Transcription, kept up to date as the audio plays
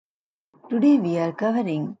Today we are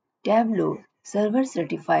covering Tableau Server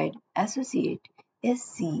Certified Associate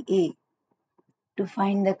SCA. To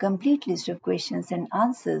find the complete list of questions and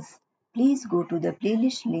answers, please go to the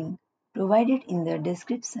playlist link provided in the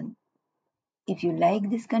description. If you like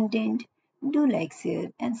this content, do like, share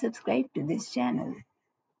and subscribe to this channel.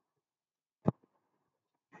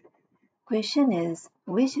 Question is,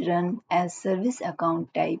 which run as service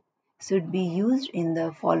account type should be used in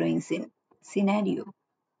the following scenario?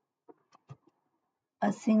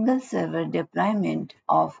 A single server deployment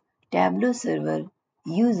of Tableau server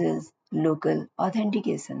uses local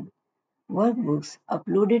authentication. Workbooks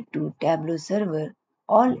uploaded to Tableau server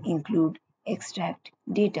all include extract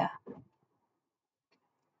data.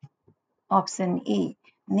 Option A,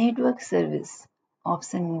 network service.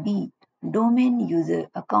 Option B, domain user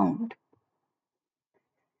account.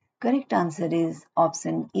 Correct answer is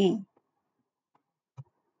option A.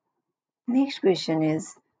 Next question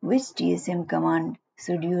is, which TSM command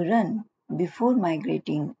should you run before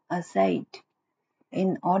migrating a site?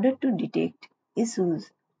 In order to detect issues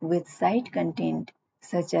with site content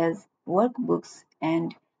such as workbooks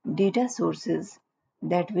and data sources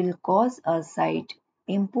that will cause a site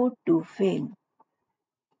import to fail.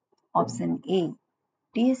 Option A,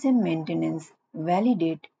 TSM maintenance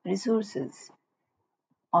validate resources.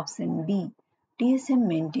 Option B, TSM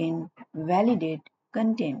maintain validate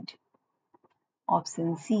content.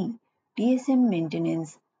 Option C, TSM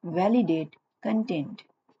maintenance validate content.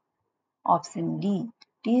 Option D,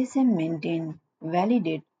 TSM maintain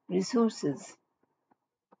validate resources.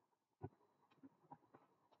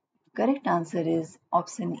 Correct answer is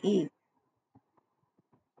option A.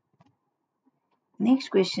 Next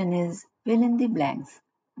question is, fill in the blanks.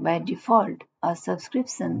 By default, a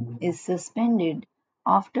subscription is suspended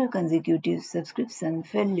after consecutive subscription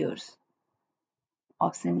failures.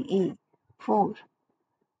 Option A, 4.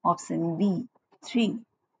 Option B, 3.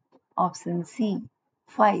 Option C,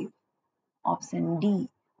 5. Option D,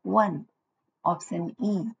 1. Option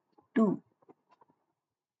E, 2.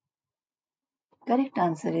 Correct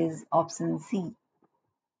answer is option C.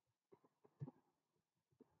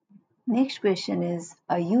 Next question is,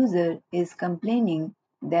 a user is complaining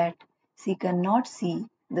that she cannot see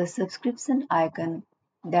the subscription icon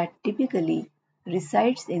that typically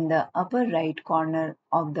resides in the upper right corner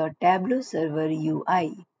of the Tableau server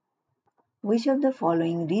UI. Which of the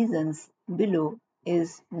following reasons below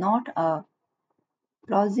is not a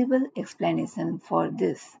plausible explanation for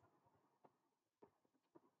this?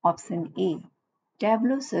 Option A,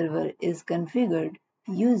 Tableau server is configured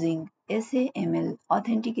using SAML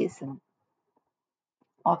authentication.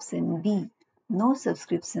 Option B, no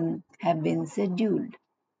subscription have been scheduled.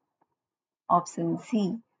 Option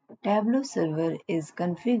C, Tableau server is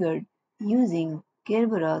configured using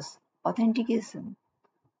Kerberos authentication.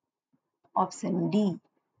 Option D,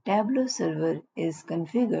 Tableau server is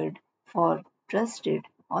configured for trusted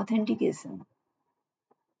authentication.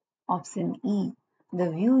 Option E, the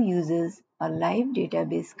view uses a live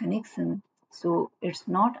database connection, so it's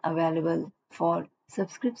not available for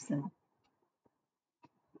subscription.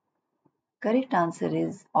 Correct answer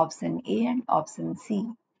is option A and option C.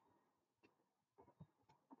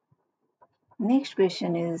 Next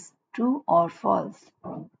question is, true or false?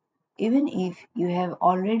 Even if you have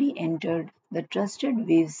already entered the trusted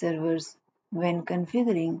wave servers when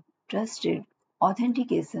configuring trusted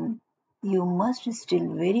authentication, you must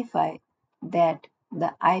still verify that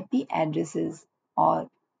the IP addresses or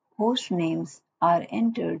host names are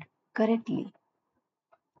entered correctly.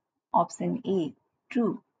 Option A,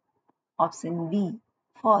 true. Option B,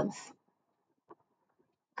 false.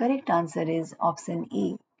 Correct answer is option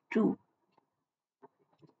A, true.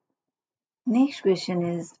 Next question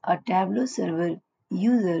is, a Tableau server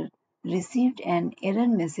user received an error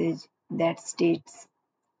message that states,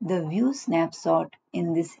 the view snapshot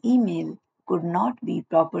in this email could not be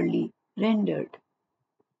properly rendered.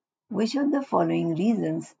 Which of the following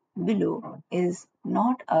reasons below is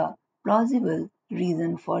not a plausible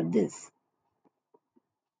reason for this?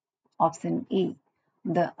 Option A,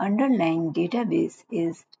 the underlying database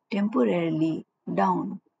is temporarily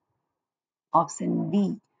down. Option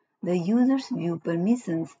B, the user's view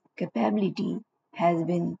permissions capability has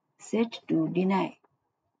been set to deny.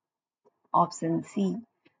 Option C,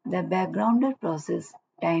 the backgrounder process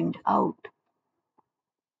timed out.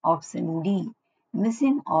 Option D,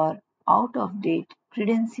 missing or out of date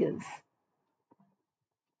credentials.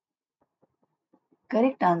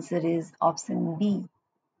 Correct answer is option B.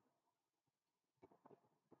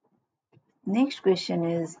 Next question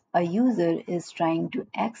is, a user is trying to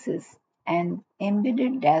access an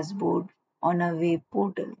embedded dashboard on a web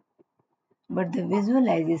portal. but the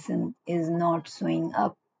visualization is not showing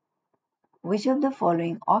up. Which of the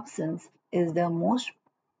following options is the most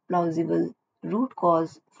plausible root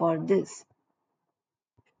cause for this?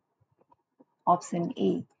 Option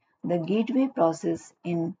A. The gateway process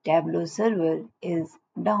in Tableau server is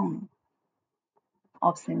down.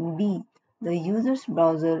 Option B. The user's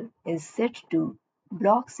browser is set to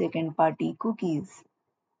block second-party cookies.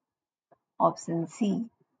 Option C.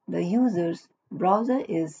 The user's browser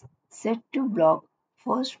is set to block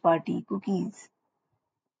first-party cookies.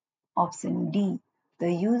 Option D.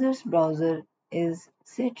 The user's browser is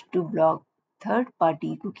set to block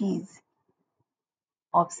third-party cookies.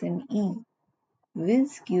 Option E.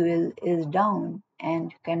 WizQL is down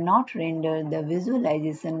and cannot render the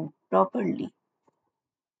visualization properly.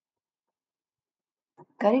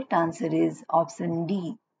 Correct answer is option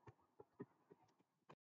D.